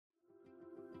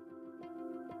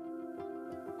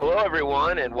Hello,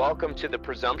 everyone, and welcome to the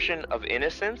Presumption of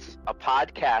Innocence, a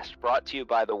podcast brought to you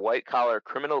by the White Collar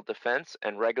Criminal Defense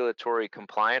and Regulatory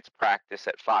Compliance Practice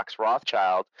at Fox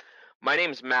Rothschild. My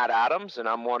name is Matt Adams, and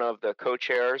I'm one of the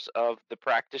co-chairs of the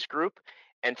practice group.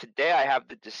 And today I have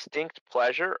the distinct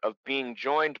pleasure of being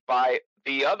joined by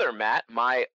the other Matt,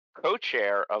 my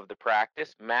co-chair of the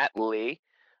practice, Matt Lee.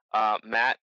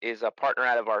 Matt is a partner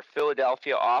out of our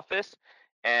Philadelphia office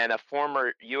and a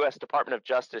former U.S. Department of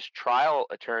Justice trial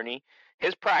attorney.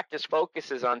 His practice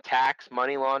focuses on tax,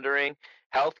 money laundering,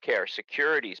 healthcare,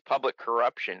 securities, public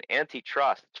corruption,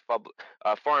 antitrust,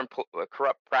 Foreign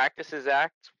Corrupt Practices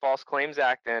Act, False Claims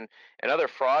Act, and other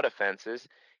fraud offenses.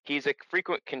 He's a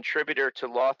frequent contributor to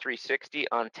Law 360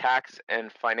 on tax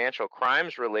and financial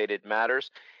crimes related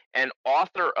matters, and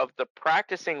author of the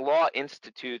Practicing Law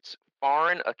Institute's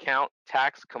Foreign Account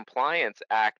Tax Compliance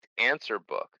Act Answer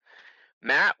Book.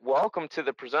 Matt, welcome to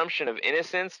the Presumption of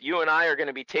Innocence. You and I are going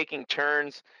to be taking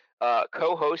turns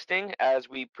co-hosting as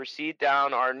we proceed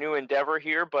down our new endeavor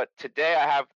here. But today I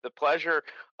have the pleasure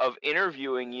of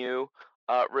interviewing you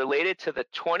related to the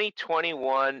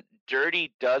 2021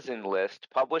 Dirty Dozen list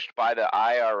published by the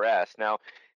IRS. Now,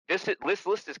 this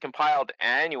list is compiled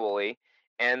annually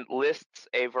and lists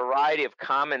a variety of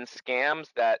common scams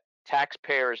that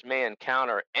taxpayers may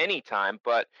encounter anytime,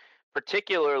 but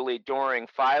particularly during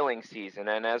filing season.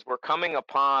 And as we're coming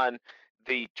upon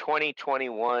the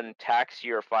 2021 tax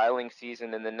year filing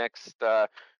season in the next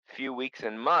few weeks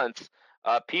and months,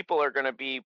 people are going to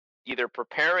be either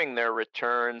preparing their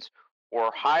returns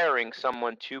or hiring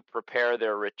someone to prepare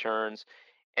their returns.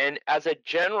 And as a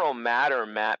general matter,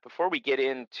 Matt, before we get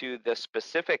into the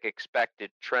specific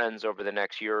expected trends over the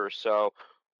next year or so,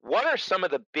 what are some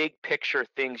of the big picture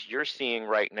things you're seeing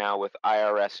right now with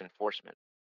IRS enforcement?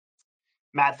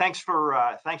 Matt, thanks for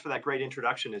that great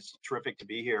introduction. It's terrific to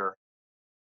be here.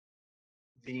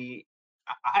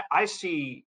 I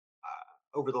see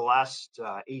over the last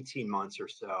 18 months or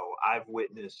so, I've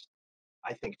witnessed,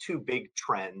 I think, two big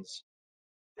trends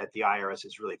that the IRS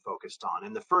is really focused on.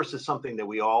 And the first is something that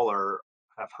we all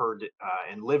have heard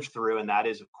and lived through, and that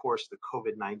is, of course, the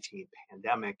COVID-19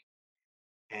 pandemic.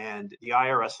 And the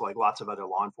IRS, like lots of other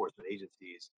law enforcement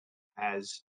agencies,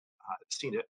 has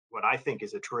seen it, what I think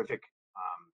is a terrific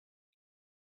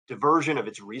diversion of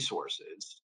its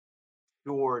resources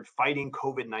toward fighting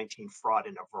COVID-19 fraud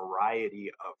in a variety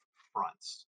of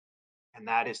fronts. And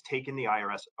that has taken the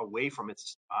IRS away from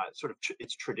its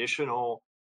its traditional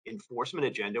enforcement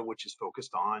agenda, which is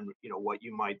focused on, what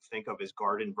you might think of as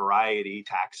garden variety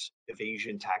tax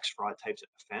evasion, tax fraud types of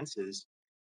offenses,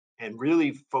 and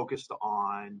really focused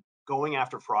on going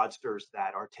after fraudsters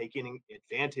that are taking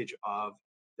advantage of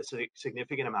the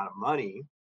significant amount of money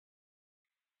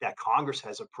that Congress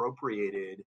has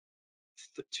appropriated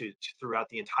throughout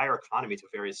the entire economy to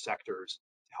various sectors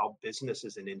to help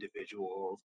businesses and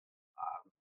individuals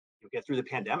get through the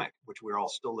pandemic, which we're all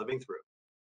still living through.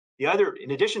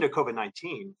 In addition to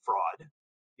COVID-19 fraud,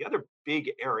 the other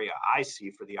big area I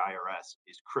see for the IRS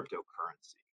is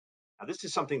cryptocurrency. Now, this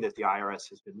is something that the IRS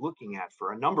has been looking at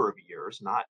for a number of years.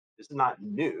 This is not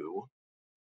new,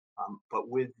 but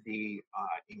with the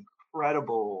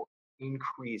incredible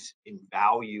increase in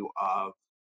value of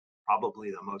probably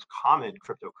the most common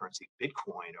cryptocurrency,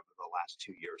 Bitcoin, over the last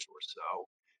 2 years or so,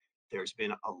 there's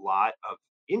been a lot of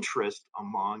interest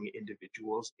among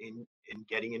individuals in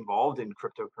getting involved in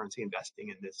cryptocurrency investing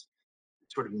in this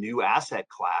sort of new asset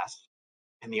class.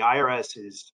 And the IRS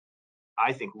is,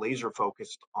 I think, laser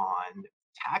focused on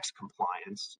tax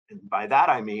compliance. And by that,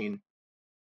 I mean,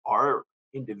 are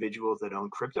individuals that own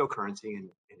cryptocurrency and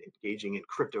engaging in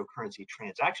cryptocurrency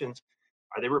transactions,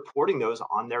 are they reporting those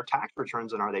on their tax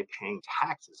returns, and are they paying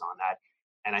taxes on that?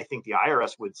 And I think the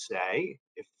IRS would say,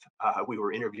 if we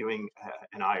were interviewing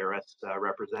an IRS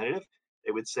representative,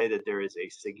 they would say that there is a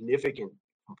significant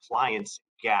compliance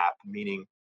gap, meaning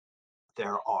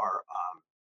there's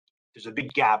a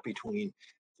big gap between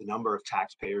the number of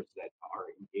taxpayers that are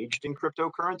engaged in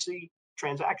cryptocurrency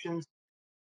transactions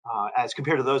as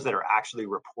compared to those that are actually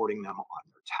reporting them on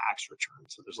their tax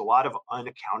returns. So there's a lot of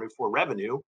unaccounted for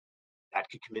revenue that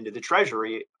could come into the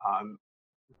Treasury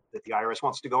that the IRS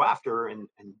wants to go after and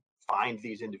find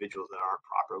these individuals that aren't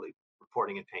properly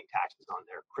reporting and paying taxes on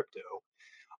their crypto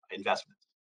investments.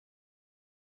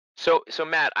 So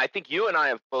Matt, I think you and I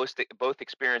have both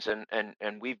experienced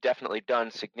and we've definitely done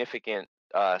significant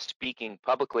speaking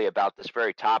publicly about this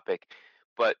very topic.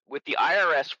 But with the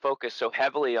IRS focus so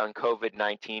heavily on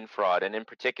COVID-19 fraud, and in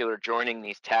particular joining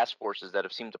these task forces that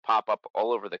have seemed to pop up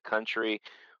all over the country,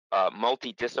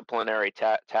 multidisciplinary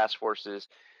task forces,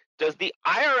 does the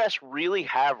IRS really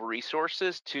have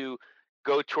resources to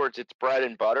go towards its bread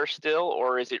and butter still,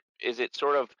 or is it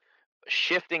sort of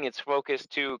shifting its focus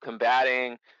to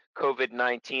combating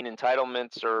COVID-19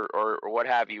 entitlements or what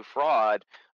have you, fraud?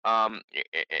 And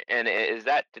is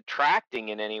that detracting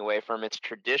in any way from its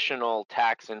traditional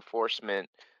tax enforcement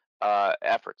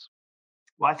efforts?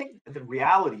 Well, I think the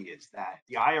reality is that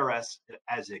the IRS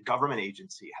as a government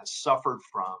agency has suffered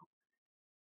from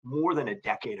more than a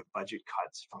decade of budget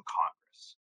cuts from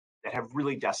Congress that have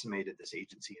really decimated this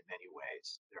agency in many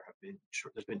ways.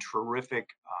 There's been terrific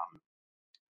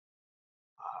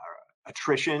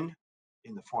attrition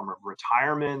in the form of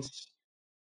retirements,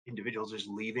 individuals just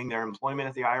leaving their employment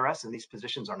at the IRS, and these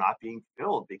positions are not being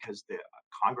filled because the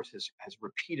Congress has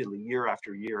repeatedly, year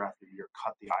after year after year,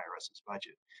 cut the IRS's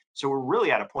budget. So we're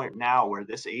really at a point now where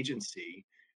this agency,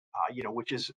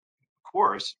 which is of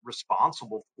course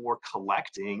responsible for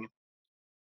collecting,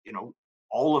 you know,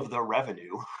 all of the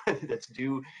revenue that's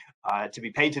due to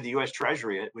be paid to the U.S.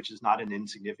 Treasury, which is not an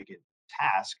insignificant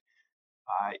task,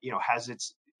 has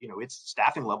its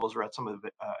staffing levels are at some of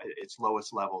its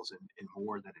lowest levels in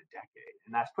more than a decade,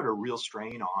 and that's put a real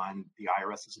strain on the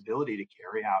IRS's ability to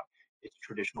carry out its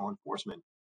traditional enforcement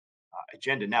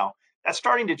agenda. Now that's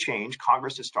starting to change.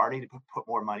 Congress is starting to put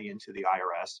more money into the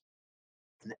IRS,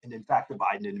 and in fact, the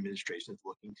Biden administration is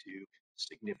looking to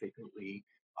significantly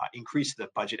increase the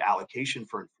budget allocation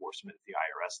for enforcement at the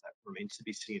IRS. That remains to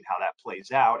be seen how that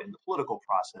plays out in the political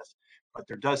process. But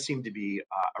there does seem to be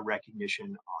a recognition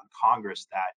on Congress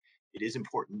that it is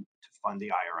important to fund the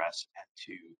IRS and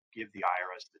to give the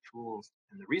IRS the tools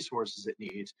and the resources it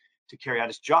needs to carry out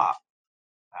its job,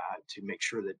 to make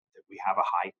sure that we have a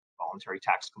high voluntary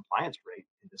tax compliance rate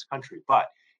in this country. But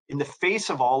in the face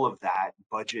of all of that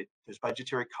there's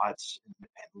budgetary cuts and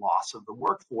loss of the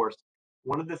workforce.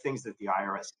 One of the things that the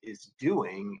IRS is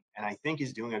doing, and I think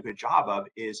is doing a good job of,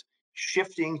 is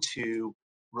shifting to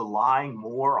relying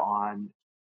more on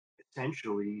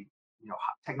essentially,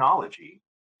 technology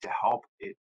to help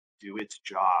it do its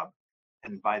job.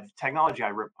 And by the technology,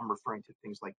 I'm referring to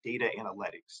things like data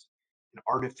analytics and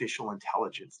artificial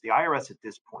intelligence. The IRS at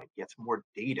this point gets more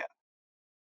data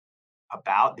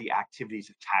about the activities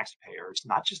of taxpayers,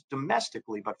 not just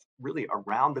domestically, but really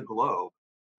around the globe.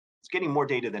 It's getting more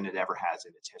data than it ever has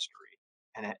in its history.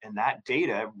 And that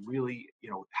data really,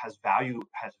 has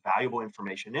valuable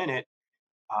information in it.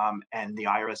 And the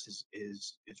IRS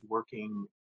is working,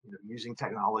 using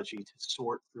technology to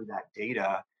sort through that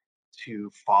data to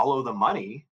follow the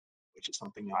money, which is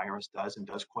something the IRS does and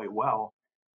does quite well,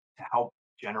 to help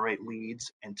generate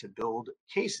leads and to build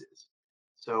cases.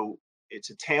 So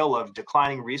it's a tale of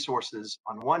declining resources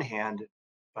on one hand,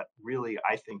 but really,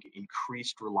 I think,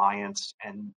 increased reliance,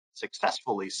 and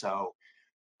successfully so,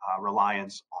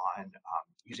 reliance on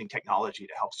using technology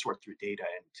to help sort through data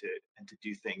and to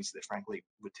do things that frankly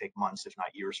would take months, if not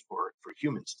years, for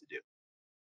humans to do.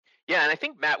 Yeah, and I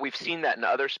think, Matt, we've seen that in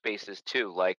other spaces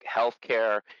too, like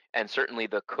healthcare and certainly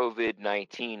the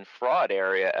COVID-19 fraud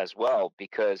area as well,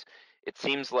 because it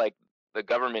seems like the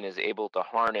government is able to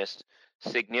harness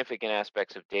significant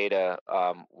aspects of data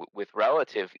with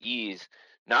relative ease.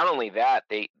 Not only that,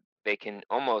 they can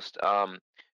almost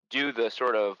do the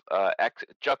sort of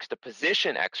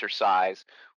juxtaposition exercise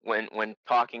when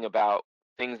talking about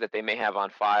things that they may have on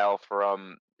file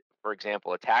from, for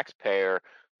example, a taxpayer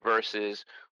versus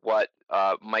what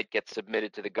might get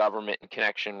submitted to the government in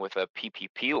connection with a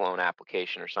PPP loan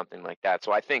application or something like that.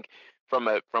 So I think from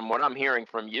what I'm hearing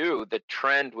from you, the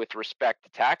trend with respect to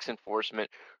tax enforcement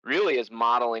really is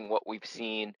modeling what we've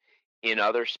seen in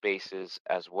other spaces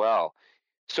as well.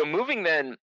 So moving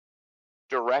then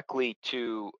directly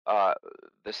to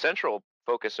the central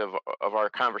focus of our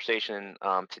conversation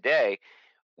today,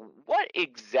 what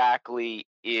exactly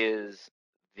is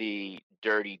the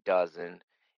Dirty Dozen,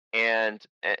 and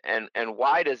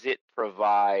why does it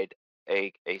provide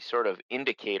a sort of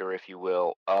indicator, if you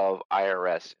will, of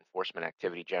IRS enforcement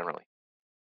activity generally?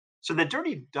 So the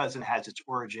Dirty Dozen has its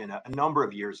origin a number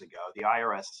of years ago. The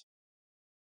IRS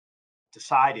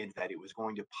decided that it was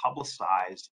going to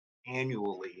publicize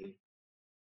annually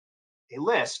a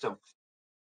list of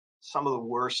some of the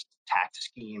worst tax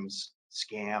schemes,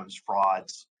 scams,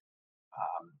 frauds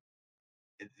um,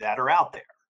 that are out there.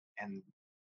 And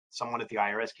someone at the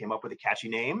IRS came up with a catchy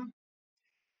name,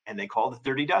 and they called it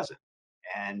Dirty Dozen.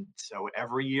 And so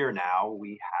every year now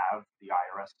we have the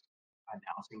IRS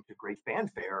announcing to great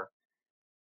fanfare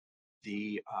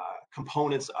the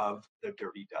components of the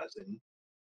Dirty Dozen.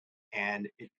 And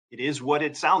it is what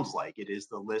it sounds like. It is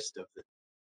the list of the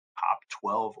top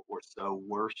 12 or so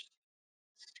worst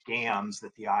scams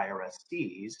that the IRS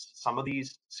sees. Some of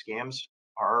these scams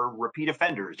are repeat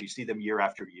offenders. You see them year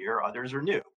after year, others are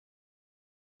new.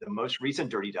 the most recent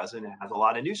Dirty Dozen has a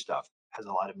lot of new stuff, has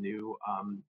a lot of new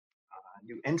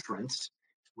entrants,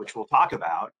 which we'll talk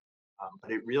about.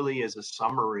 But it really is a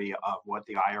summary of what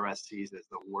the IRS sees as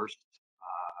the worst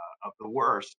of the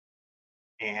worst.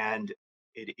 And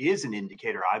it is an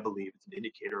indicator, I believe, it's an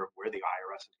indicator of where the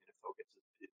IRS is going to focus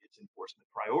its enforcement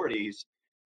priorities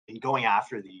in going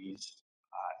after these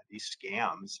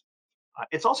scams.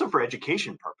 It's also for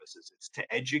education purposes. It's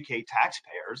to educate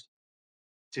taxpayers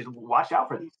to watch out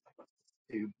for these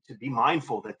things, to be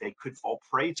mindful that they could fall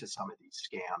prey to some of these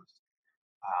scams,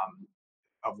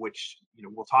 of which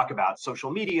we'll talk about: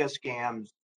 social media scams,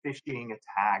 phishing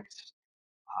attacks,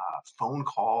 phone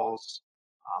calls,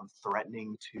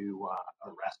 threatening to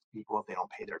arrest people if they don't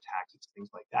pay their taxes, things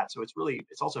like that. So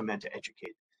it's also meant to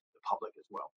educate the public as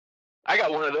well. I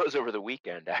got one of those over the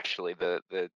weekend, actually.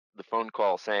 The phone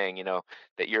call saying,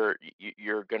 that you're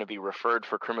going to be referred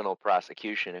for criminal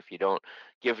prosecution if you don't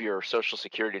give your social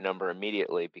security number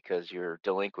immediately because you're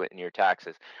delinquent in your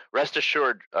taxes. Rest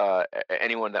assured,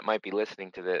 anyone that might be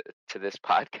listening to this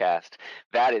podcast,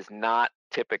 that is not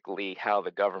typically how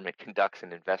the government conducts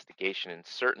an investigation, and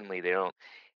certainly they don't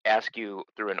ask you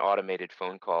through an automated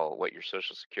phone call what your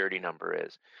social security number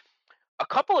is. A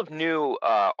couple of new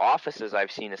offices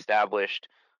I've seen established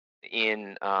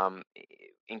in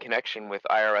connection with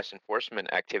IRS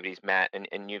enforcement activities, Matt,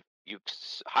 and you've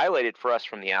highlighted for us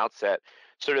from the outset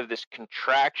sort of this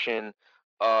contraction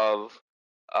of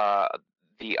uh,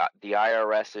 the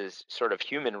IRS's sort of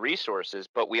human resources,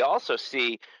 but we also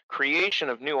see creation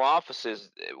of new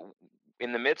offices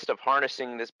in the midst of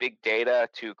harnessing this big data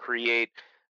to create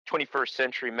 21st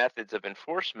century methods of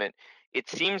enforcement. It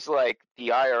seems like the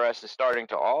IRS is starting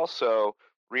to also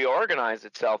reorganize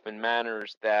itself in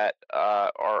manners that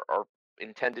are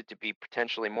intended to be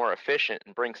potentially more efficient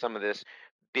and bring some of this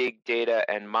big data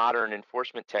and modern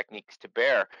enforcement techniques to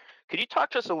bear. Could you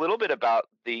talk to us a little bit about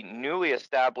the newly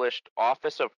established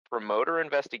Office of Promoter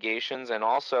Investigations and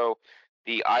also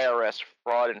the IRS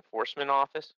Fraud Enforcement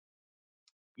Office?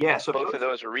 Yeah, so Both of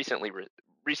those were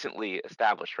recently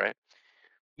established, right?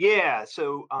 yeah,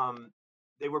 so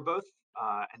they were both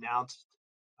announced,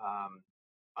 um,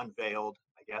 unveiled,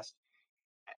 I guess,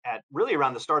 at really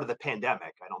around the start of the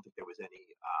pandemic. I don't think there was any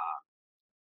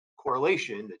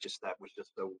correlation. That was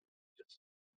just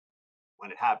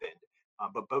when it happened.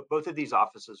 But both of these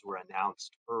offices were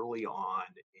announced early on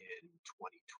in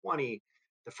 2020.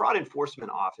 The Fraud Enforcement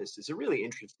Office is a really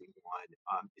interesting one.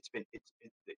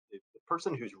 The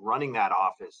person who's running that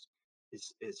office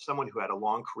is someone who had a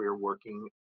long career working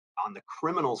on the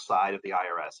criminal side of the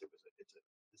IRS.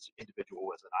 This individual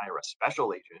was an IRS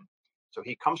special agent, so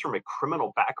he comes from a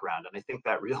criminal background, and I think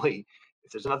that really,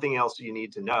 if there's nothing else you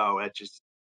need to know, it just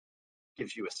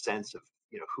gives you a sense of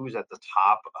who's at the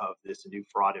top of this new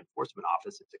fraud enforcement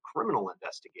office. It's a criminal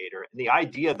investigator, and the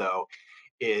idea, though,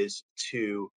 is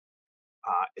to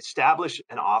establish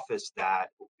an office that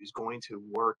is going to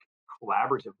work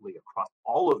collaboratively across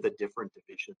all of the different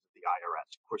divisions of the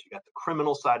IRS. Of course, you got the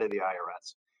criminal side of the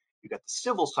IRS, you got the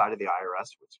civil side of the IRS,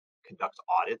 which conducts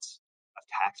audits of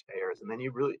taxpayers, and then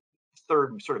you really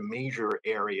third sort of major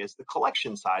area is the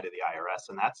collection side of the IRS,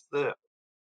 and that's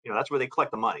where they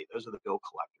collect the money. Those are the bill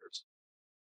collectors.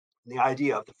 And the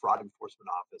idea of the Fraud Enforcement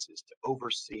Office is to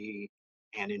oversee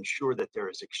and ensure that there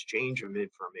is exchange of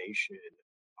information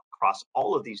across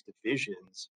all of these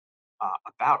divisions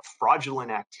about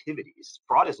fraudulent activities.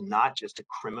 Fraud is not just a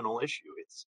criminal issue.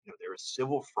 It's there is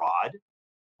civil fraud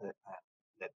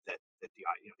that the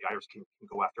IRS can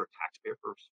go after a taxpayer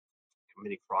for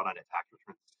committing fraud on a tax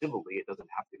return civilly. It doesn't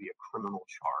have to be a criminal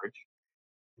charge.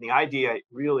 And the idea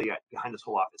really behind this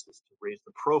whole office is to raise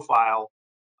the profile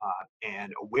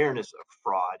and awareness of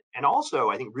fraud. And also,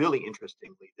 I think really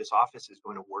interestingly, this office is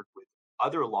going to work with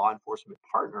other law enforcement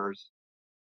partners,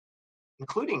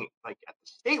 including like at the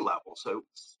state level. So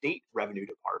state revenue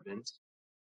departments,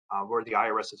 where the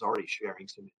IRS is already sharing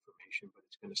some information, but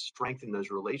it's going to strengthen those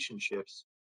relationships.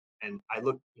 And I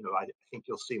think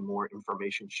you'll see more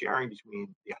information sharing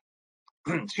between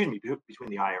excuse me, between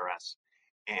the IRS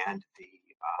and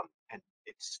and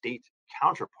its state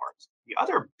counterparts. The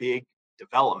other big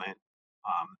development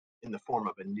in the form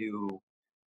of a new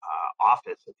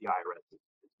office at the IRS,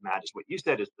 Matt, is what you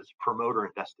said, is this promoter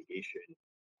investigation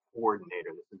coordinator.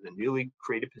 This is a newly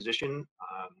created position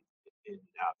in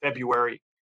February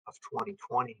of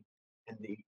 2020, and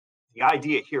the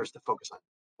idea here is to focus on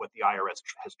what the IRS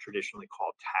has traditionally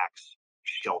called tax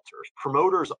shelters.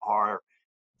 Promoters are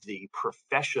the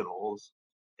professionals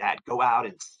that go out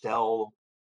and sell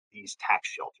these tax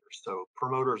shelters. So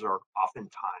promoters are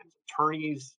oftentimes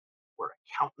attorneys or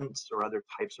accountants or other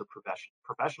types of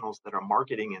professionals that are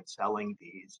marketing and selling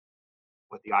these,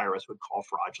 what the IRS would call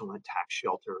fraudulent tax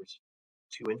shelters,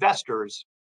 to investors.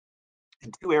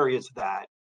 And two areas that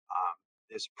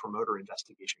this promoter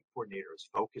investigation coordinator is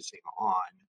focusing on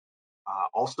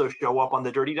also show up on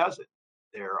the Dirty Dozen.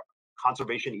 They're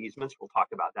conservation easements. We'll talk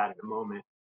about that in a moment,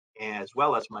 as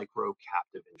well as micro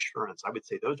captive insurance. I would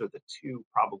say those are the two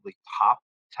probably top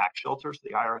tax shelters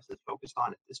the IRS is focused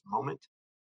on at this moment.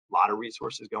 A lot of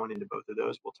resources going into both of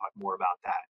those. We'll talk more about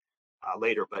that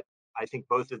later. But I think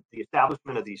both of the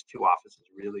establishment of these two offices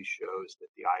really shows that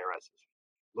the IRS is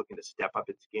looking to step up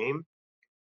its game,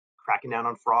 cracking down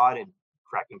on fraud and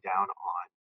cracking down on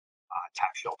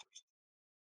tax shelters.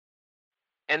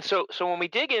 And so when we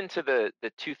dig into the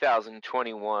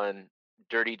 2021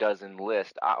 Dirty Dozen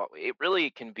list, it really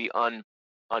can be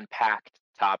unpacked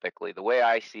topically. The way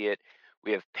I see it,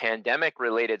 we have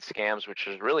pandemic-related scams, which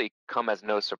has really come as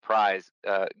no surprise,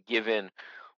 given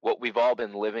what we've all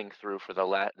been living through for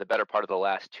the better part of the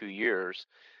last 2 years.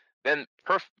 Then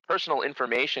personal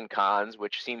information cons,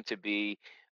 which seem to be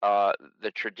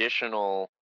the traditional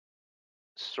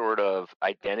sort of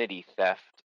identity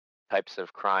theft types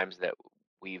of crimes that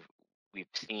we've we've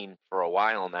seen for a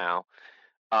while now.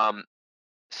 Um,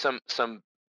 some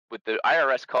with the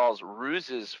IRS calls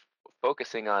ruses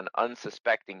focusing on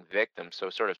unsuspecting victims, so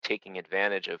sort of taking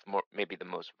advantage of maybe the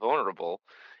most vulnerable,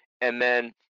 and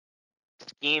then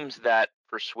schemes that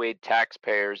persuade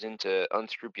taxpayers into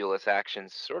unscrupulous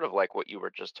actions, sort of like what you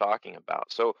were just talking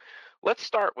about. So let's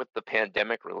start with the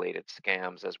pandemic related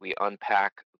scams as we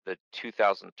unpack the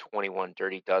 2021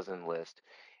 Dirty Dozen list.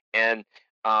 And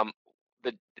um,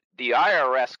 the, the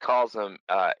IRS calls them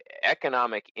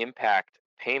economic impact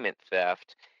payment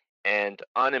theft and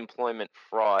unemployment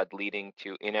fraud leading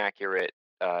to inaccurate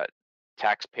uh,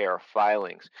 taxpayer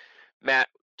filings. Matt,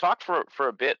 talk for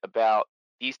a bit about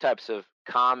these types of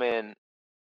common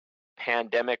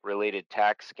pandemic related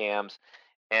tax scams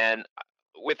and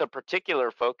with a particular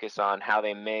focus on how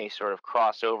they may sort of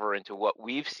cross over into what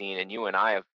we've seen and you and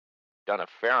I have done a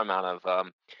fair amount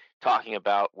of talking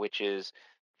about, which is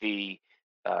the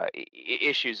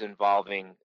issues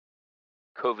involving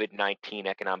COVID-19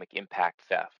 economic impact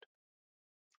theft.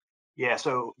 Yeah,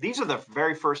 so these are the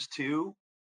very first two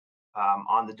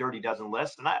on the Dirty Dozen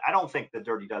list, and I don't think the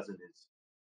Dirty Dozen is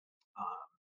um,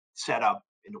 set up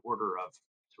in order of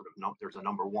sort of there's a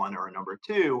number one or a number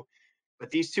two,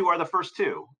 but these two are the first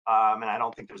two, and I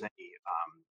don't think there's any.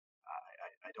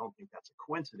 I don't think that's a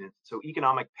coincidence. So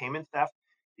economic payment theft,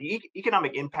 the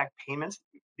economic impact payments,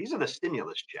 these are the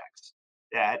stimulus checks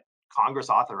that Congress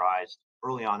authorized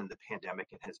early on in the pandemic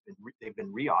and they've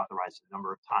been reauthorized a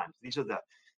number of times. These are the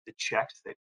checks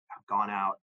that have gone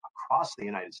out across the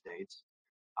United States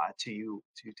to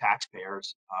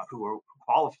taxpayers who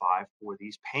qualify for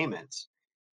these payments.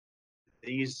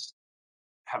 These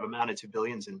have amounted to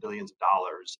billions and billions of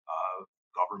dollars of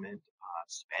government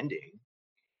spending,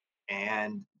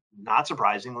 and not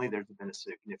surprisingly, there's been a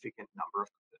significant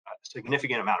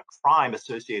amount of crime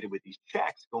associated with these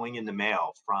checks going in the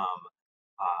mail from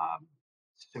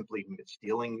simply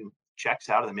stealing checks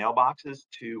out of the mailboxes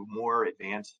to more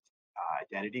advanced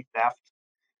identity theft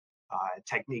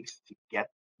techniques to get,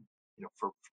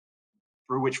 for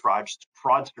through which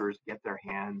fraudsters get their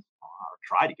hands or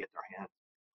try to get their hands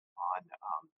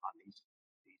on these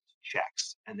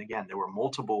checks. And again, there were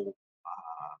multiple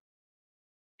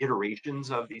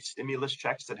iterations of these stimulus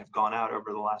checks that have gone out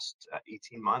over the last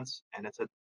 18 months, and it's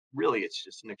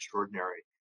just an extraordinary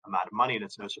amount of money. And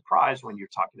it's no surprise when you're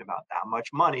talking about that much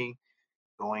money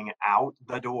going out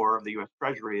the door of the U.S.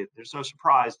 Treasury. There's no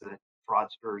surprise that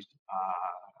fraudsters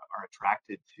are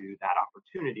attracted to that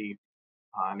opportunity,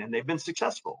 and they've been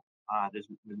successful. There's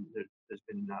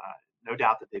been no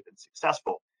doubt that they've been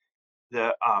successful.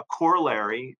 The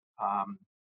corollary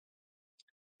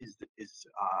is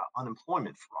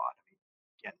unemployment fraud. I mean,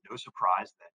 again, no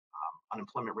surprise that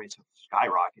unemployment rates have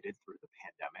skyrocketed through the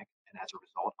pandemic, and as a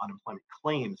result, unemployment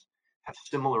claims have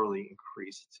similarly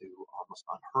increased to almost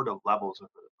unheard of levels over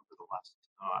the last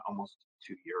almost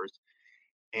 2 years.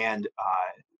 And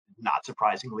not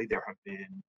surprisingly, there have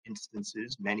been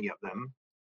instances, many of them,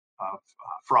 of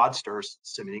fraudsters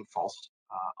submitting false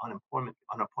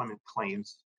unemployment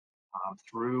claims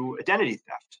through identity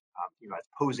theft.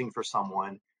 Posing for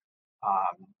someone,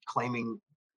 claiming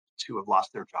to have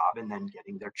lost their job, and then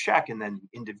getting their check, and then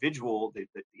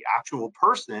the actual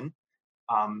person,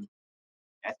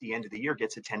 at the end of the year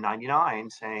gets a 1099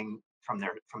 saying from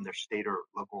their state or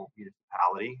local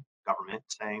municipality government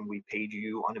saying we paid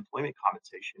you unemployment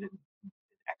compensation in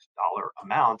X dollar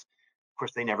amount. Of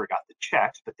course, they never got the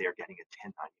checks, but they're getting a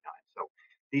 1099. So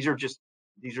these are just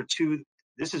these are two.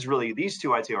 This is really these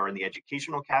two I'd say are in the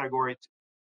educational category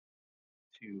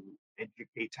to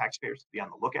educate taxpayers to be on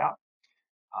the lookout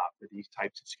for these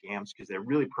types of scams because they're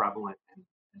really prevalent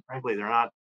and frankly they're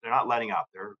not letting up.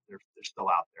 They're still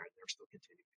out there and they're still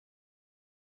continuing.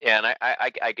 Yeah,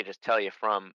 and I could just tell you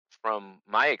from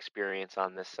my experience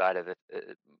on this side of it,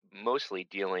 mostly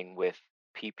dealing with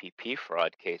PPP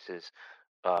fraud cases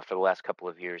for the last couple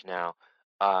of years now.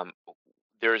 Um,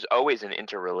 there's always an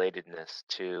interrelatedness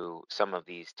to some of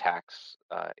these tax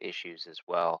issues as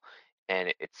well, and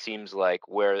it seems like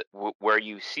where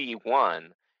you see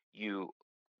one, you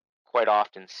quite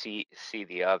often see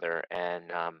the other,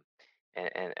 and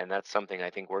that's something I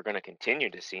think we're going to continue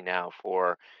to see now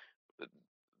for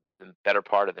the better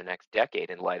part of the next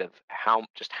decade in light of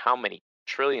how many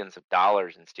trillions of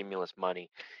dollars in stimulus money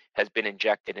has been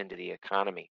injected into the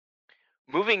economy.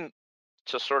 Moving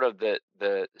to sort of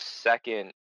the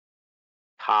second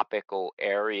topical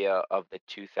area of the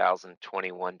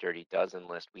 2021 Dirty Dozen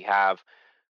list, we have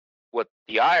what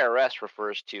the IRS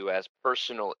refers to as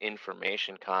personal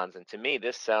information cons. And to me,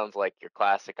 this sounds like your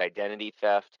classic identity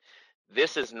theft.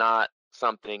 This is not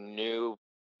something new,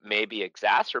 maybe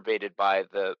exacerbated by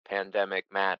the pandemic,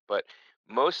 Matt, but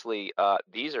mostly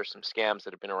these are some scams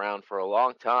that have been around for a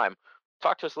long time.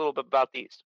 Talk to us a little bit about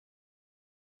these.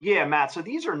 Yeah, Matt. So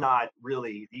these are not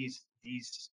really these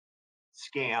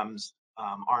scams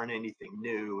aren't anything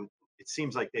new. It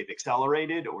seems like they've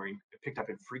accelerated or picked up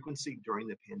in frequency during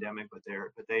the pandemic, but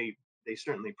they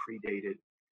certainly predated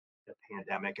the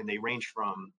pandemic, and they range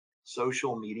from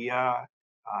social media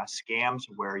scams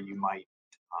where you might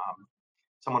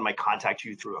someone might contact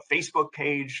you through a Facebook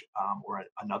page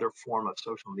another form of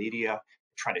social media,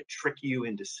 try to trick you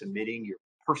into submitting your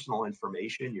personal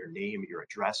information, your name, your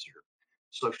address, your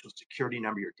social security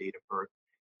number, your date of birth,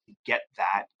 to get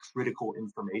that critical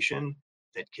information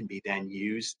that can be then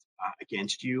used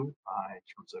against you in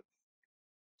terms of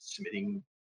submitting,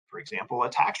 for example, a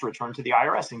tax return to the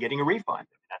IRS and getting a refund.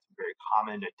 I mean, that's a very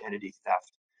common identity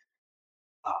theft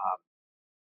uh,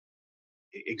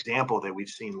 example that we've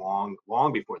seen long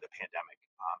before the pandemic.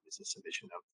 Is the submission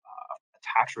of a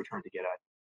tax return to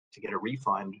get a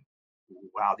refund,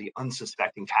 while the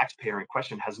unsuspecting taxpayer in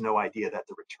question has no idea that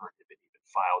the return had been even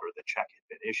filed or the check had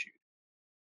been issued.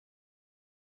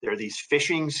 There are these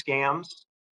phishing scams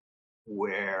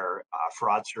where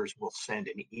fraudsters will send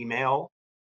an email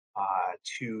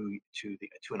to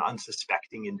an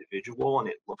unsuspecting individual, and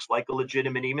it looks like a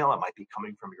legitimate email. It might be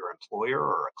coming from your employer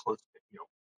or a close,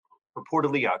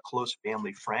 purportedly a close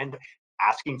family friend,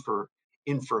 asking for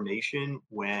information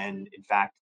when, in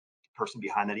fact, the person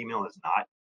behind that email is not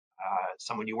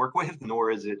someone you work with,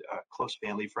 nor is it a close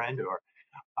family friend or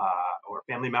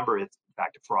family member. It's in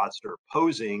fact a fraudster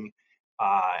posing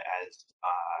as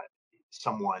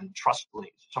someone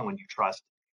you trust,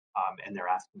 and they're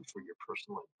asking for your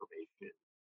personal information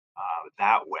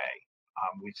that way.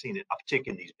 We've seen an uptick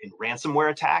in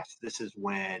ransomware attacks. This is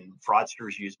when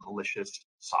fraudsters use malicious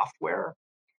software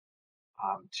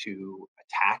to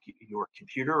attack your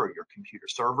computer or your computer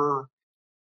server,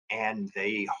 and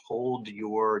they hold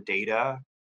your data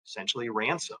essentially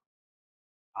ransom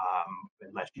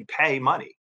unless you pay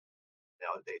money.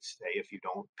 They say if you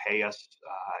don't pay us,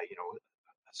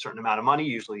 a certain amount of money,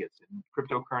 usually it's in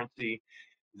cryptocurrency,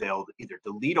 they'll either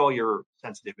delete all your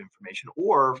sensitive information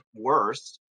or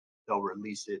worse, they'll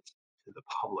release it to the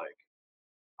public.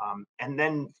 And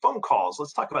then phone calls.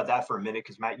 Let's talk about that for a minute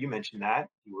because Matt, you mentioned that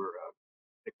you were a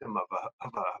victim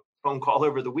of a phone call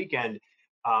over the weekend.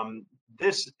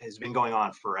 This has been going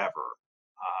on forever.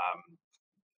 Um,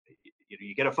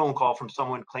 you get a phone call from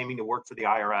someone claiming to work for the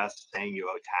IRS saying you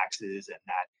owe taxes and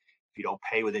that if you don't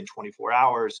pay within 24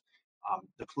 hours,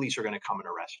 the police are going to come and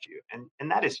arrest you.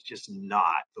 And that is just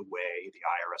not the way the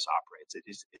IRS operates.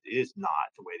 It is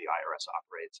not the way the IRS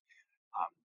operates.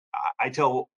 I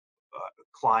tell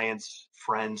clients,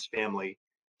 friends, family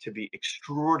to be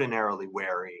extraordinarily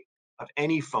wary of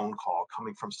any phone call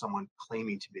coming from someone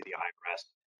claiming to be the IRS.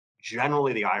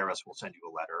 Generally, the IRS will send you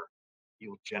a letter.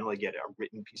 You'll generally get a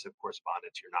written piece of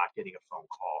correspondence. You're not getting a phone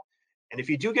call. And if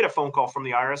you do get a phone call from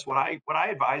the IRS, what I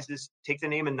advise is take the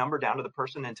name and number down to the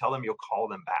person and tell them you'll call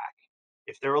them back.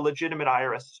 If they're a legitimate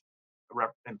IRS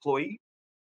employee,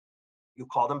 you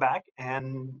call them back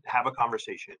and have a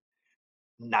conversation.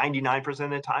 99% of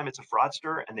the time, it's a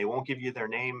fraudster, and they won't give you their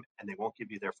name and they won't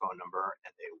give you their phone number,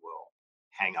 and they will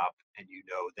hang up. And you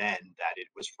know then that it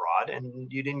was fraud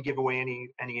and you didn't give away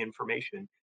any information.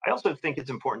 I also think it's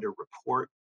important to report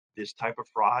this type of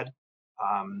fraud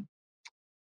um,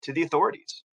 to the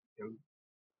authorities. You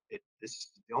know,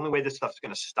 this the only way this stuff's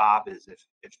going to stop is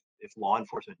if if law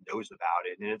enforcement knows about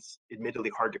it. And it's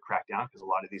admittedly hard to crack down because a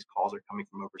lot of these calls are coming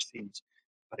from overseas.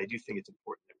 But I do think it's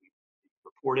important that we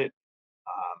report it,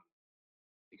 um,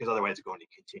 because otherwise it's going to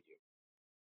continue.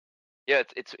 Yeah,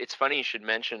 it's funny you should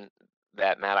mention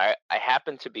that, Matt. I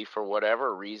happen to be, for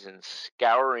whatever reason,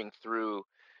 scouring through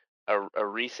a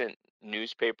recent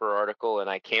newspaper article, and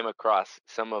I came across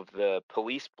some of the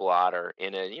police blotter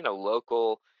in a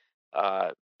local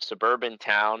uh, suburban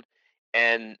town,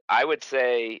 and I would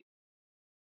say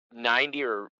 90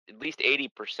 or at least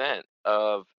 80%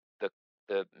 of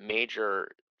the major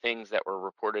things that were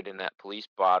reported in that police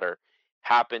blotter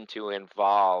happen to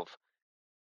involve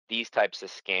these types of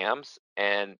scams,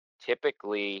 and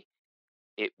typically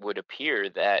it would appear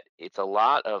that it's a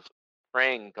lot of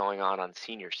preying going on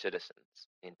senior citizens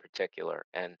in particular,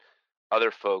 and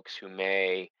other folks who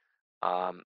may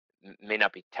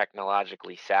not be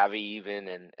technologically savvy even,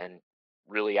 and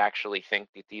really actually think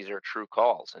that these are true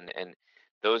calls, and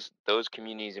those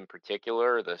communities in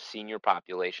particular, the senior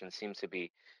population seems to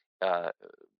be uh,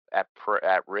 at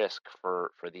risk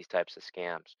for these types of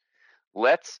scams.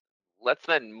 Let's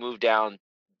then move down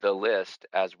the list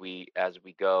as we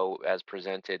go as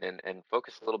presented, and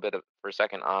focus a little bit for a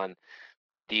second on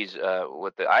these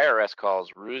what the IRS calls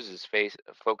ruses,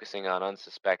 focusing on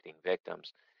unsuspecting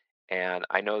victims. And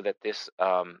I know that this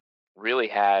really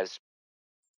has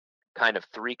kind of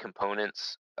three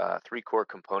components, three core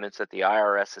components that the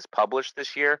IRS has published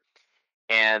this year.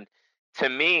 And to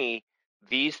me,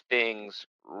 these things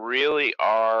really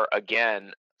are,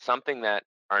 again, something that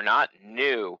are not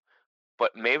new,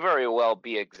 but may very well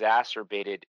be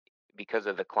exacerbated because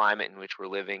of the climate in which we're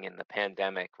living in the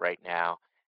pandemic right now.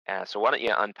 So why don't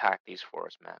you unpack these for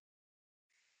us, Matt?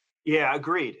 Yeah,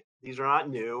 agreed. These are not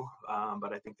new,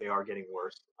 but I think they are getting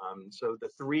worse. So the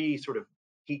three sort of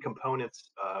key components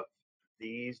of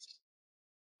these,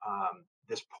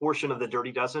 this portion of the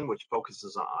Dirty Dozen, which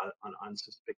focuses on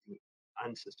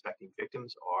unsuspecting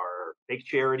victims, are fake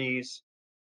charities,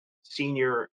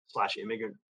 senior slash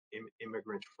immigrant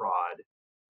fraud,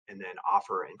 and then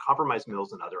offer and compromise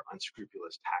mills and other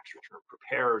unscrupulous tax return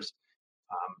preparers.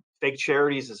 Fake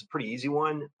charities is a pretty easy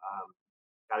one.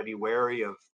 Got to be wary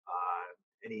of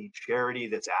any charity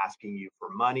that's asking you for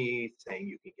money, saying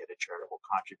you can get a charitable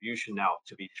contribution. Now,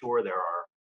 to be sure, there are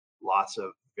lots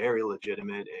of very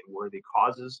legitimate and worthy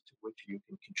causes to which you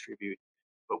can contribute,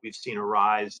 but we've seen a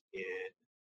rise in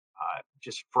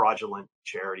just fraudulent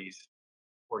charities,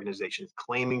 organizations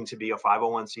claiming to be a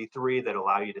 501c3 that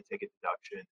allow you to take a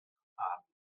deduction.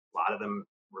 A lot of them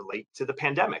relate to the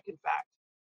pandemic, in fact.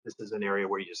 This is an area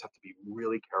where you just have to be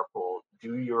really careful,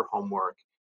 do your homework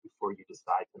before you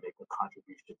decide to make a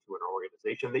contribution to an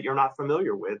organization that you're not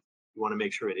familiar with. You want to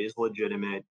make sure it is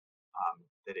legitimate,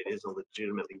 that it is a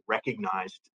legitimately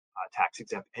recognized tax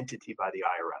exempt entity by the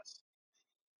IRS.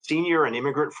 Senior and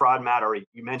immigrant fraud matter,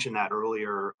 you mentioned that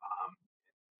earlier.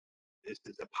 This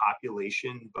is a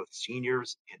population, both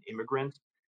seniors and immigrants,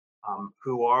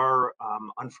 who are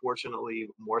unfortunately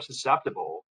more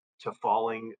susceptible to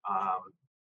falling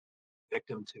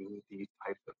victim to these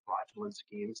types of fraudulent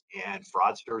schemes, and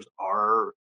fraudsters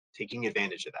are taking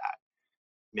advantage of that.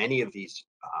 Many of these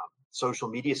social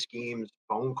media schemes,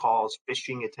 phone calls,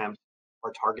 phishing attempts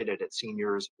are targeted at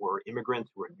seniors or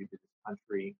immigrants who are new to this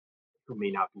country, who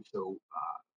may not be so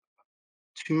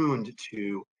tuned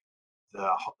to the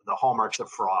hallmarks of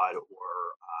fraud or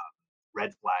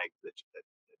red flags that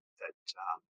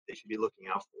they should be looking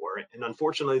out for. And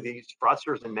unfortunately, these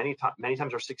fraudsters and many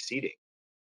times are succeeding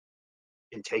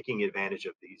in taking advantage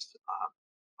of these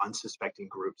unsuspecting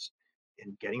groups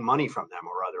and getting money from them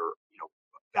or other,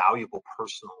 valuable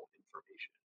personal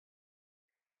information.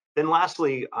 Then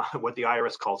lastly, what the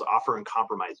IRS calls offer and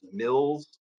compromise mills.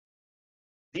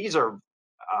 These are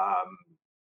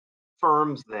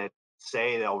firms that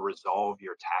say they'll resolve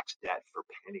your tax debt for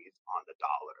pennies on the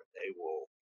dollar. They will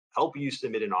help you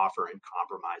submit an offer and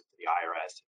compromise to the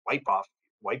IRS,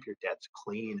 wipe your debts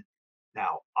clean.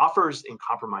 Now, offers and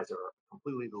compromise are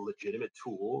completely the legitimate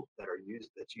tool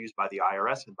that's used by the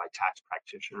IRS and by tax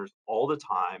practitioners all the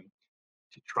time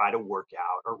to try to work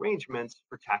out arrangements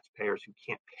for taxpayers who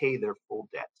can't pay their full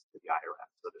debts to the IRS.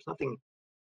 So there's nothing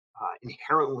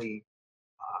inherently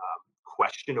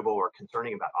questionable or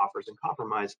concerning about offers and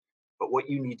compromise. But what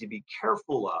you need to be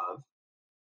careful of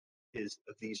is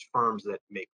of these firms that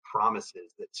make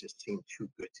promises that just seem too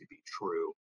good to be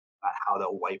true about how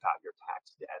they'll wipe out your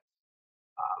tax debt.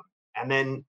 And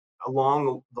then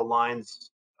along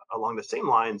along the same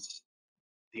lines,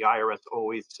 the IRS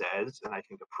always says, and I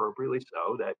think appropriately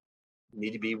so, that you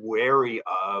need to be wary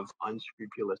of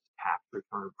unscrupulous tax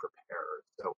return preparers.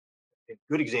 So A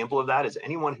good example of that is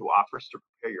anyone who offers to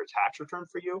prepare your tax return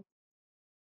for you,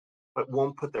 but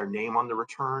won't put their name on the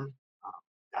return. Um,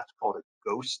 that's called a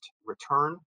ghost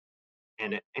return.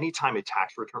 And at any time a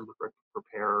tax return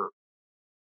preparer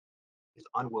is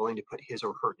unwilling to put his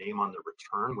or her name on the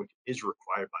return, which is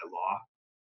required by law,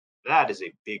 that is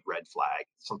a big red flag,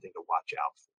 something to watch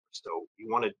out for. So you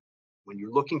want to, when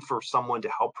you're looking for someone to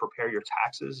help prepare your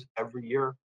taxes every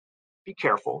year, be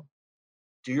careful,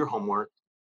 do your homework,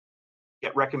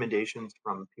 get recommendations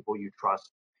from people you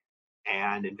trust,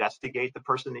 and investigate the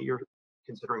person that you're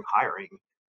considering hiring.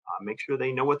 Make sure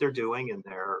they know what they're doing and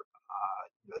that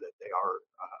they are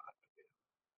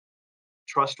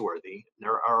trustworthy.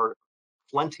 There are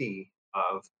plenty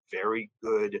of very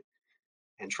good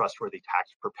and trustworthy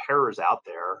tax preparers out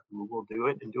there who will do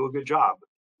it and do a good job.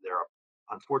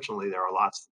 Unfortunately, there are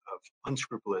lots of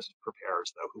unscrupulous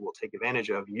preparers, though, who will take advantage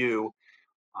of you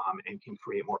and can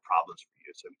create more problems for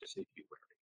you. So you just need to be wary.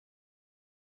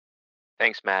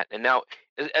 Thanks, Matt. And now,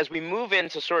 as we move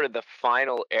into sort of the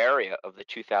final area of the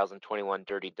 2021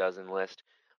 Dirty Dozen list,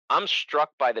 I'm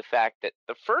struck by the fact that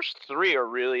the first three are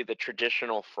really the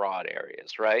traditional fraud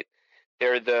areas, right?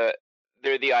 They're the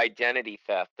they're the identity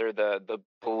theft. They're the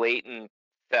blatant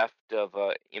theft of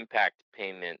impact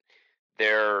payment.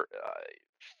 They're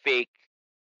fake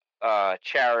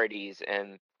charities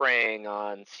and preying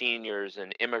on seniors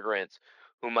and immigrants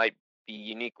who might be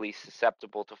uniquely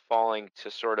susceptible to falling to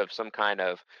sort of some kind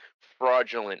of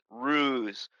fraudulent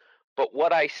ruse. But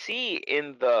what I see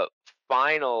in the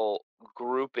final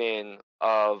grouping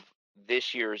of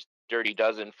this year's Dirty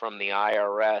Dozen from the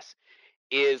IRS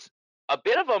is a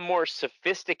bit of a more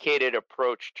sophisticated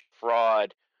approach to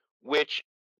fraud, which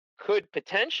could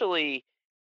potentially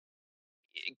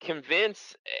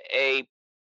convince a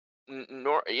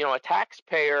a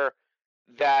taxpayer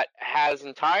that has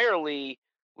entirely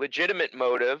legitimate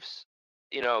motives,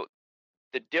 you know,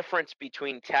 the difference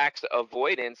between tax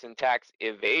avoidance and tax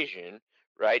evasion,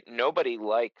 right? Nobody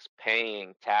likes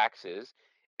paying taxes,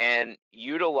 and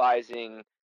utilizing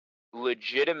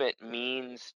legitimate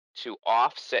means to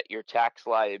offset your tax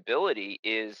liability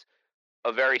is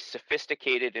a very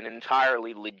sophisticated and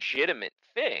entirely legitimate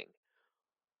thing.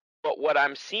 But what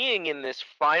I'm seeing in this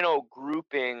final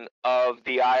grouping of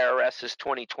the IRS's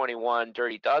 2021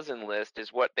 Dirty Dozen list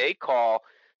is what they call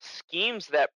schemes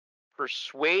that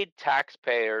persuade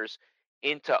taxpayers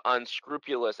into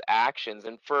unscrupulous actions.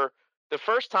 And for the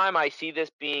first time, I see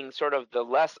this being sort of the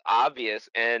less obvious,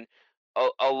 and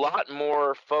a lot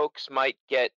more folks might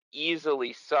get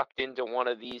easily sucked into one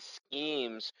of these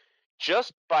schemes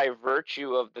just by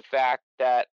virtue of the fact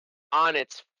that on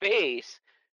its face,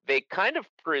 they kind of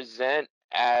present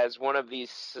as one of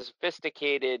these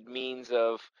sophisticated means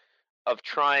of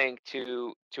trying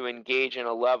to engage in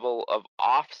a level of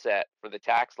offset for the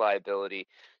tax liability.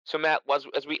 So Matt,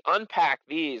 as we unpack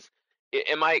these,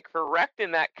 am I correct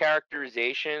in that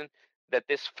characterization that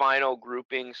this final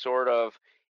grouping sort of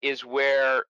is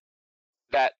where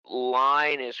that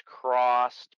line is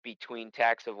crossed between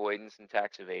tax avoidance and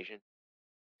tax evasion?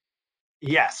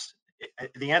 Yes,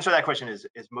 the answer to that question is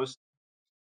most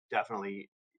definitely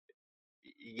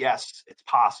yes. It's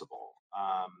possible.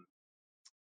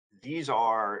 These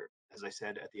are, as I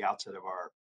said at the outset of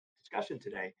our discussion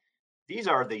today, these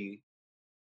are the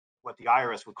what the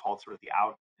IRS would call sort of the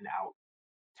out and out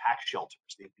tax shelters,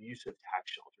 the abusive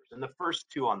tax shelters. And the first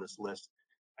two on this list,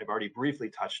 I've already briefly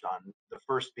touched on. The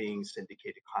first being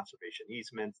syndicated conservation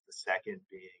easements, the second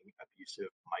being abusive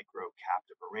micro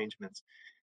captive arrangements.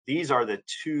 These are the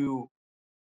two,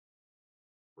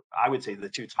 I would say, the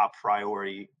two top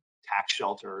priority tax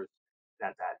shelters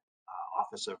that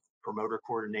Office of Promoter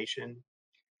Coordination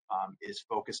is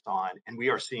focused on. And we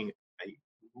are seeing a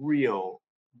real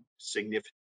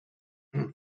significant,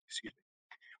 excuse me,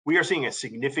 we are seeing a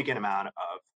significant amount of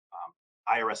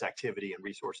IRS activity and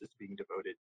resources being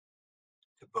devoted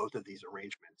to both of these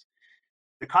arrangements.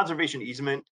 The conservation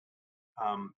easement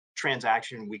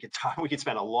transaction, we could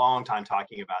spend a long time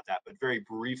talking about that, but very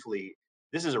briefly,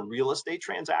 this is a real estate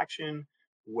transaction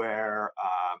where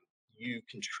you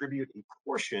contribute a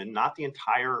portion, not the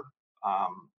entire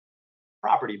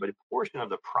property, but a portion of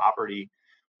the property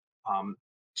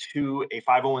to a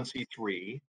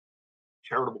 501c3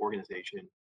 charitable organization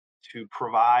to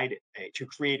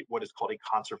create what is called a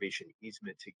conservation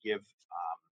easement to give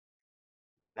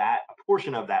that a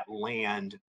portion of that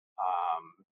land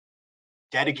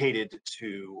dedicated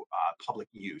to public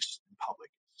use and public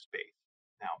space.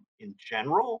 Now, in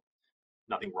general,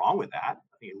 nothing wrong with that,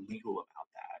 nothing illegal about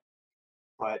that.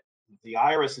 But the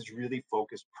IRS is really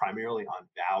focused primarily on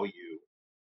value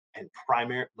and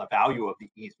the value of the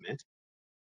easement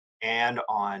and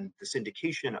on the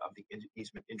syndication of the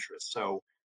easement interest. So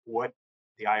what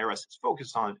the IRS is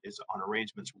focused on is on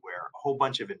arrangements where a whole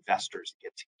bunch of investors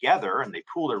get together and they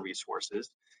pool their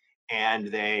resources and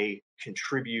they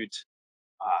contribute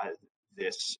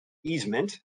this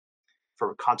easement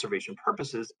for conservation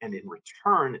purposes, and in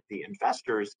return, the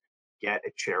investors get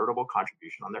a charitable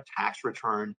contribution on their tax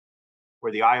return.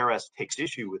 Where the IRS takes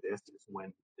issue with this is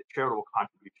when the charitable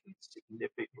contribution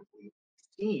significantly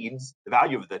exceeds the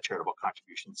value of the charitable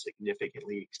contribution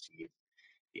significantly exceeds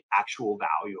the actual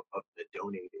value of the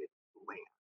donated land.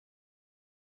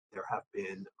 There have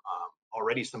been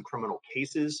already some criminal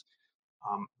cases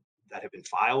that have been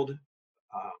filed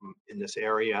in this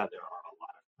area. There are a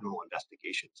lot of criminal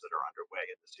investigations that are underway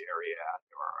in this area.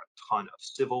 There are a ton of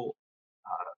civil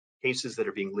cases that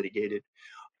are being litigated,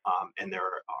 and there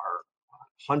are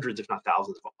hundreds, if not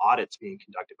thousands, of audits being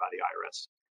conducted by the IRS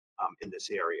in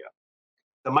this area.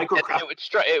 The microcraft.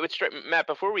 It would strike Matt,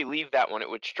 before we leave that one, it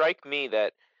would strike me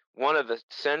that one of the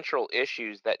central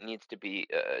issues that needs to be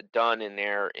done in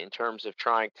there in terms of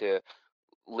trying to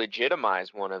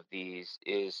legitimize one of these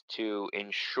is to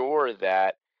ensure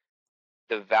that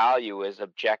the value is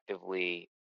objectively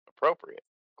appropriate,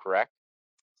 correct?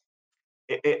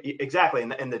 Exactly,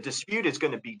 and the dispute is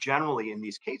going to be generally in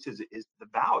these cases is the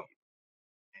value,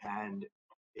 and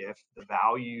if the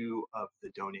value of the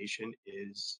donation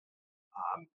is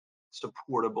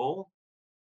supportable,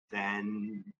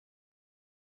 then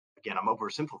again, I'm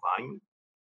oversimplifying.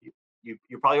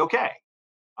 You're probably okay.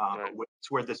 Right. But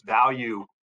it's where this value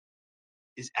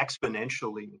is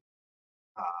exponentially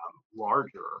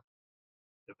larger.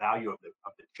 The value of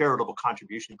the charitable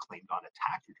contribution claimed on a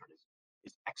tax return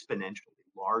is exponentially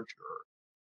larger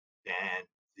than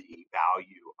the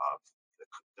value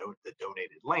of the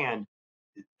donated land.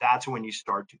 That's when you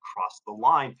start to cross the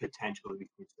line potentially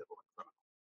between civil and criminal.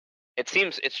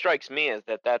 It strikes me as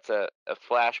that's a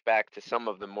flashback to some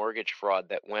of the mortgage fraud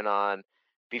that went on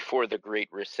before the Great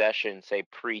Recession, say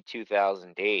pre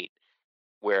 2008,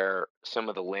 where some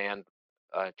of the land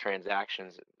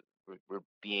transactions were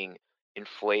being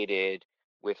inflated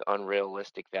with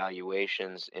unrealistic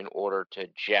valuations in order to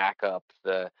jack up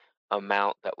the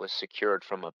amount that was secured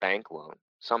from a bank loan,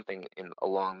 something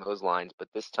along those lines, but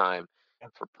this time Yeah,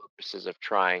 for purposes of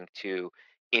trying to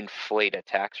inflate a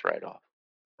tax write-off.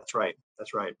 that's right.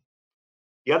 That's right.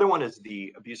 The other one is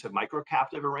the abusive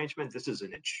microcaptive arrangement. This is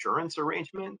an insurance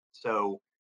arrangement. So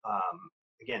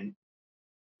again,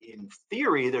 in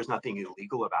theory, there's nothing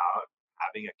illegal about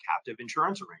having a captive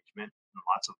insurance arrangement. And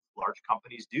lots of large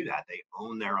companies do that. They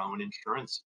own their own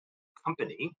insurance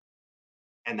company,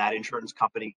 and that insurance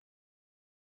company,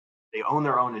 they own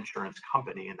their own insurance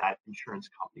company, and that insurance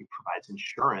company provides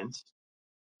insurance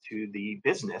to the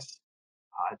business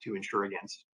to insure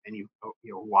against any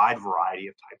wide variety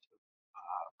of types of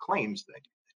claims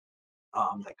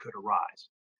that could arise.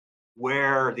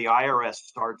 Where the IRS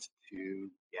starts to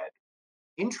get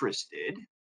interested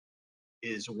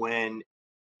is when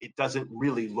it doesn't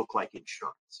really look like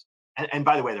insurance. And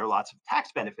by the way, there are lots of tax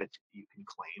benefits you can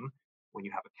claim when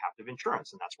you have a captive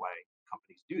insurance, and that's why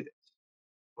companies do this.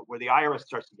 But where the IRS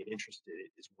starts to get interested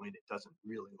is when it doesn't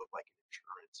really look like an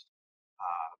insurance.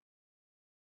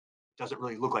 Doesn't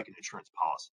really look like an insurance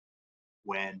policy.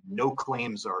 When no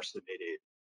claims are submitted,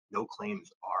 no claims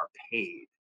are paid,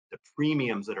 the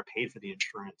premiums that are paid for the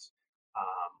insurance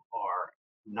are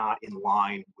not in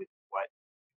line with what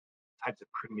types of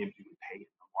premiums you would pay in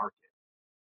the market.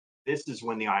 This is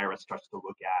when the IRS starts to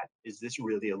look at, is this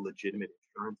really a legitimate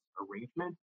insurance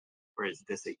arrangement, or is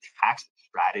this a tax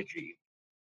strategy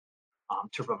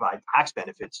to provide tax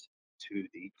benefits to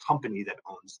the company that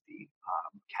owns the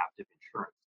captive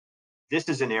insurance? This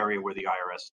is an area where the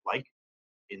IRS, like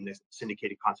in this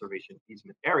syndicated conservation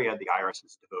easement area, the IRS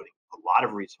is devoting a lot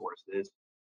of resources,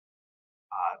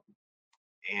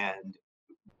 and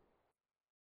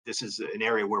this is an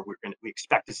area where we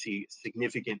expect to see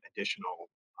significant additional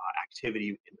activity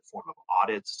in the form of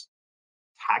audits,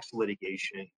 tax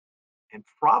litigation, and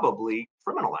probably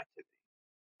criminal activity.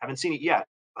 Haven't seen it yet,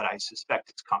 but I suspect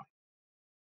it's coming.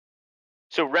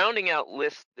 So rounding out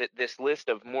this list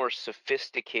of more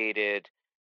sophisticated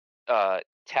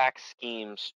tax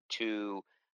schemes to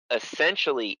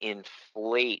essentially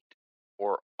inflate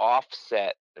or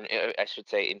offset, I should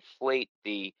say, inflate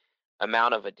the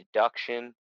amount of a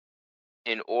deduction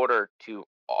in order to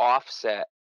offset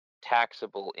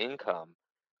taxable income.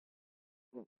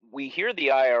 We hear the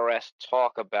IRS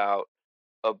talk about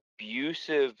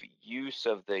abusive use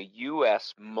of the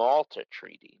U.S. Malta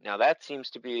Treaty. Now, that seems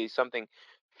to be something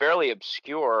fairly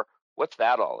obscure. What's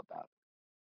that all about?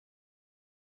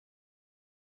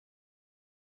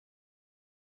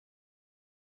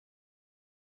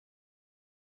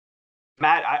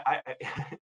 Matt,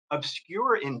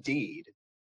 obscure indeed.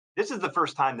 This is the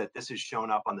first time that this has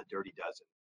shown up on the Dirty Dozen,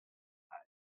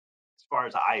 as far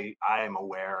as I am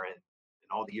aware, and in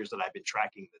all the years that I've been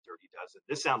tracking the Dirty Dozen.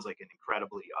 This sounds like an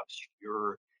incredibly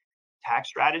obscure tax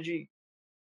strategy,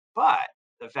 but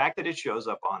the fact that it shows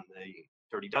up on the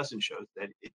Dirty Dozen shows that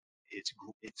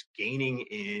it's gaining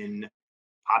in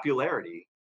popularity.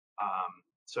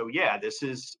 So yeah, this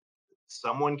is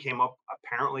someone came up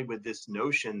apparently with this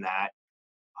notion that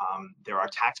there are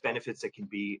tax benefits that can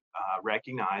be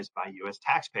recognized by U.S.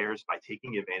 taxpayers by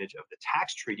taking advantage of the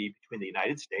tax treaty between the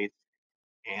United States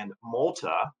and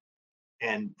Malta.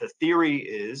 And the theory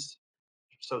is,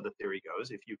 so the theory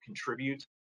goes, if you contribute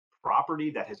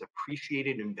property that has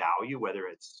appreciated in value, whether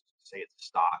it's, say, it's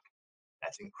stock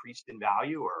that's increased in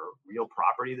value or real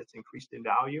property that's increased in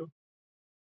value,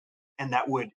 and that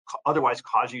would otherwise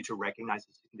cause you to recognize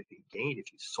a significant gain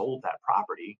if you sold that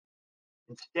property.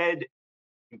 Instead,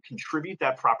 you contribute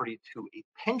that property to a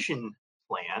pension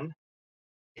plan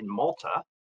in Malta,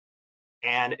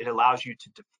 and it allows you to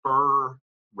defer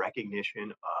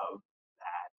recognition of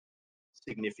that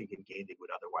significant gain they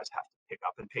would otherwise have to pick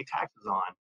up and pay taxes on.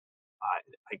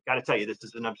 I got to tell you, this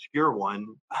is an obscure one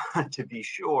to be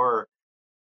sure.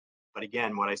 But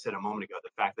again, what I said a moment ago,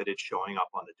 the fact that it's showing up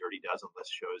on the Dirty Dozen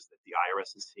list shows that the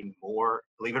IRS is seeing more,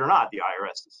 believe it or not, the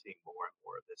IRS is seeing more and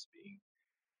more of this being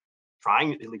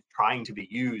at least trying to be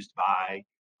used by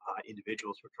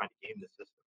individuals who are trying to game the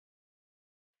system.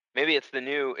 Maybe it's the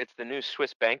new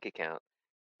Swiss bank account.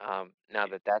 Now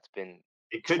that that's been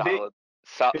It could be,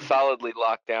 solid, could be. solidly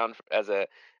locked down as a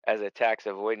tax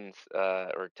avoidance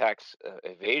or tax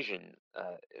evasion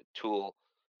tool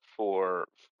for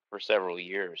several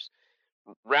years.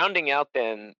 Rounding out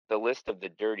then the list of the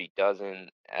dirty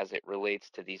dozen as it relates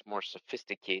to these more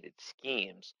sophisticated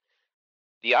schemes,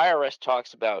 the IRS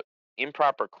talks about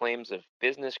improper claims of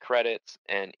business credits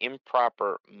and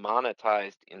improper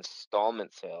monetized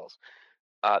installment sales.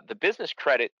 The business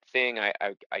credit thing,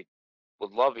 I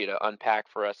would love you to unpack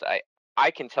for us.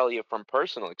 I can tell you from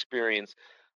personal experience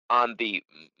on the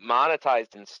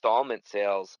monetized installment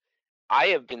sales, I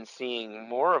have been seeing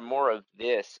more and more of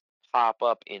this pop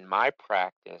up in my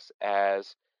practice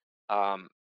as um,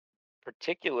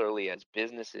 particularly as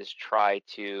businesses try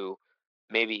to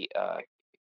maybe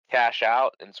cash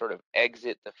out and sort of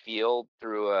exit the field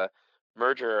through a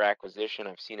merger or acquisition.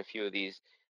 I've seen a few of these.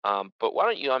 But why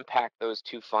don't you unpack those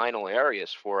two final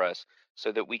areas for us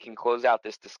so that we can close out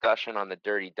this discussion on the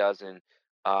Dirty Dozen?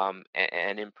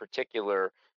 And in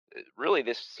particular, really,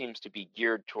 this seems to be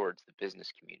geared towards the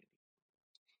business community.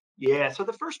 Yeah. So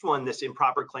the first one, this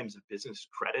improper claims of business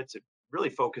credits, it really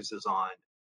focuses on.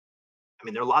 I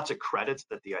mean, there are lots of credits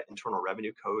that the Internal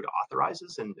Revenue Code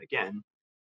authorizes, and again,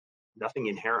 nothing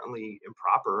inherently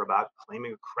improper about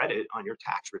claiming a credit on your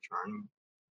tax return.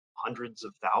 Hundreds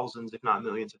of thousands, if not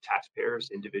millions, of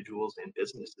taxpayers, individuals, and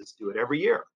businesses do it every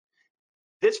year.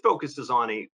 This focuses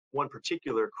on a one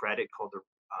particular credit called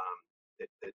the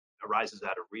that arises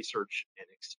out of research and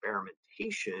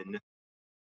experimentation.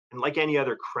 And like any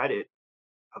other credit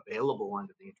available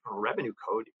under the Internal Revenue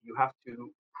Code, you have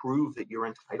to prove that you're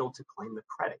entitled to claim the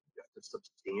credit. You have to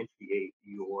substantiate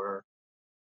your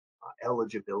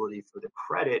eligibility for the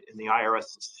credit, and the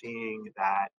IRS is seeing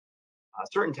that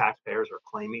certain taxpayers are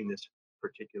claiming this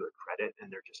particular credit,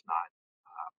 and they're just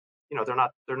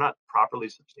not, they're not properly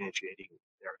substantiating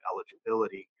their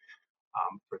eligibility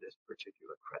for this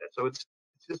particular credit. So it's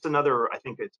just another. I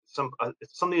think it's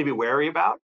something to be wary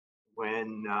about when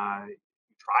you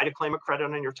try to claim a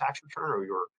credit on your tax return, or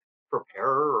your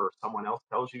preparer or someone else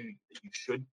tells you that you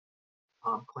should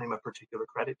claim a particular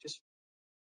credit. Just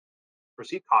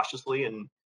proceed cautiously, and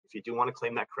if you do want to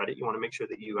claim that credit, you want to make sure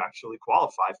that you actually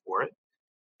qualify for it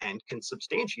and can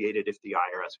substantiate it if the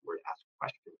IRS were to ask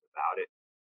questions about it.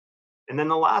 And then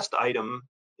the last item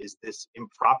is this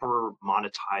improper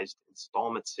monetized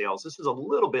installment sales. This is a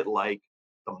little bit like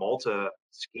the Malta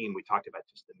scheme we talked about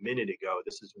just a minute ago.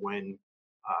 This is when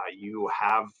you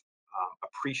have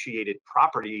appreciated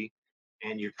property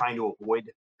and you're trying to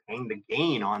avoid paying the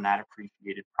gain on that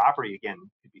appreciated property. Again,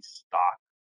 it could be stock,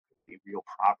 it could be real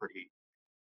property.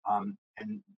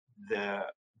 And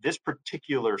this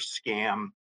particular scam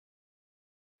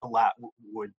a lot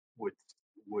would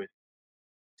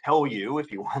tell you,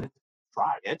 if you want to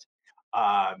try it,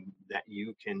 that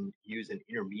you can use an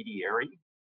intermediary,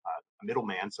 a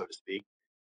middleman, so to speak,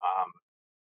 um,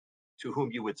 to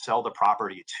whom you would sell the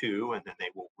property to, and then they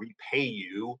will repay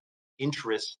you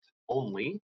interest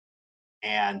only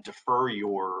and defer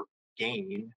your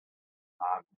gain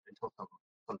until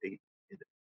something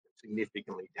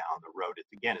significantly down the road.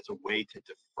 It's a way to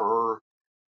defer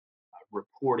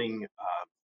reporting a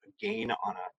gain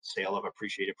on a sale of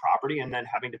appreciated property and then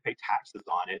having to pay taxes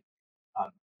on it.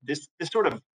 This sort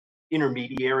of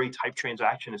intermediary type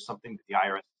transaction is something that the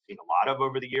IRS has seen a lot of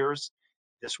over the years.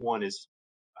 This one is,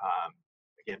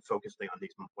 again, focusing on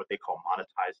these what they call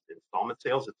monetized installment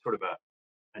sales. It's sort of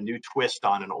a new twist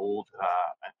on an old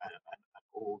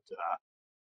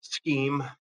scheme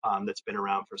that's been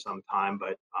around for some time,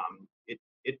 but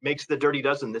it makes the Dirty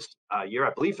Dozen this year,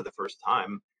 I believe, for the first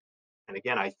time. And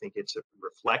again, I think it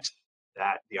reflects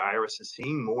that the IRS is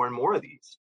seeing more and more of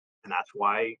these, and that's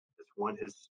why this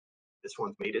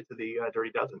one's made it to the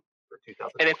Dirty Dozen for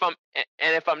 2000. And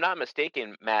if I'm not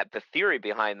mistaken, Matt, the theory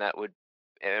behind that would,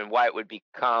 and why it would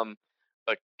become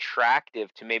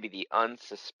attractive to maybe the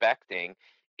unsuspecting,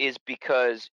 is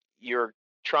because you're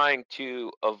trying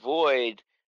to avoid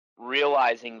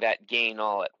realizing that gain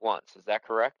all at once. Is that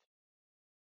correct?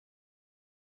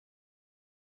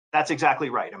 That's exactly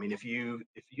right. I mean, if you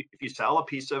sell a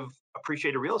piece of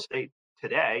appreciated real estate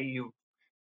today, you've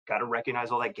got to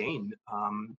recognize all that gain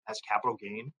as capital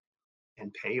gain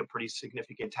and pay a pretty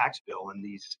significant tax bill. And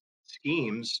these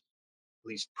schemes at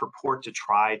least purport to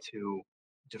try to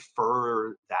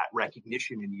defer that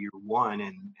recognition in year one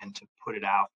and to put it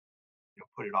out,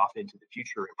 put it off into the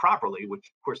future improperly, which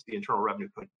of course the Internal Revenue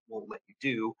Code won't let you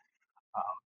do.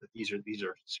 But these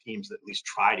are schemes that at least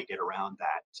try to get around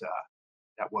that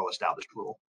well-established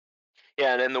rule.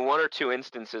 Yeah, and in the one or two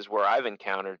instances where I've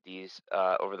encountered these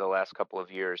over the last couple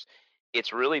of years,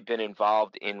 it's really been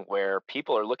involved in where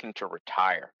people are looking to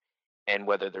retire, and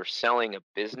whether they're selling a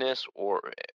business or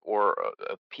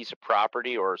a piece of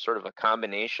property or sort of a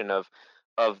combination of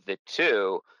the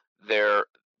two, they're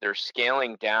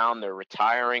scaling down, they're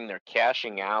retiring, they're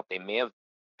cashing out. They may have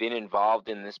been involved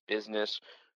in this business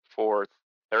for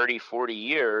 30, 40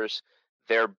 years.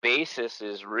 Their basis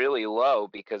is really low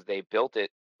because they built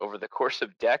it over the course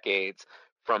of decades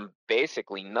from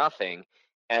basically nothing.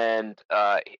 And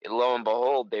lo and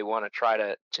behold, they want to try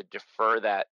to defer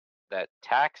that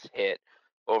tax hit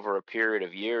over a period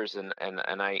of years, and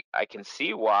I can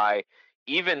see why,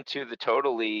 even to the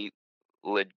totally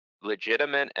le-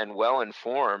 legitimate and well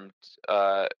informed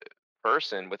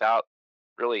person without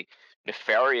really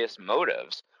nefarious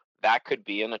motives, that could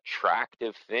be an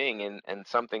attractive thing, and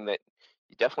something that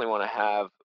you definitely want to have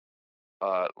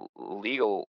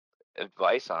legal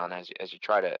advice on as you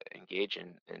try to engage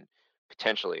in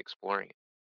potentially exploring it.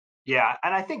 Yeah,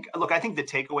 and I think the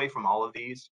takeaway from all of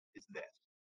these is this: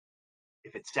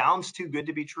 if it sounds too good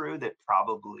to be true, that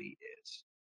probably is.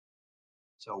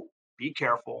 So be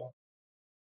careful.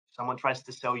 If someone tries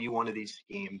to sell you one of these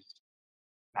schemes,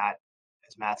 as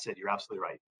Matt said, you're absolutely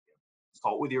right.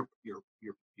 Consult with your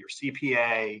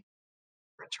CPA,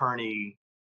 your attorney.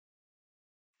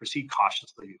 Proceed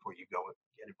cautiously before you go and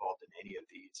get involved in any of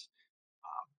these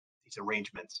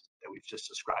arrangements that we've just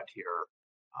described here.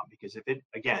 Because if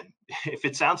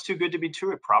it sounds too good to be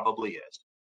true, it probably is.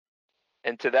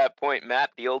 And to that point,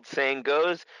 Matt, the old saying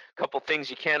goes, a couple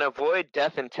things you can't avoid: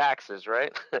 death and taxes,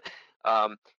 right?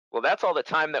 Well, that's all the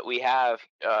time that we have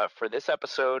for this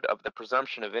episode of The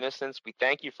Presumption of Innocence. We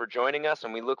thank you for joining us,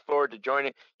 and we look forward to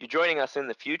joining us in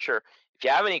the future. If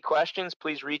you have any questions,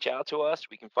 please reach out to us.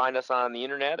 We can find us on the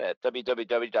internet at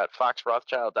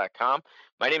www.foxrothschild.com.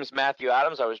 My name is Matthew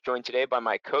Adams. I was joined today by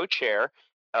my co-chair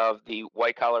of the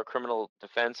White Collar Criminal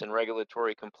Defense and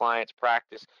Regulatory Compliance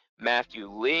Practice,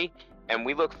 Matthew Lee, and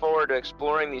we look forward to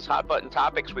exploring these hot button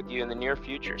topics with you in the near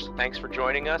future. So thanks for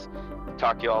joining us.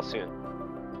 Talk to you all soon.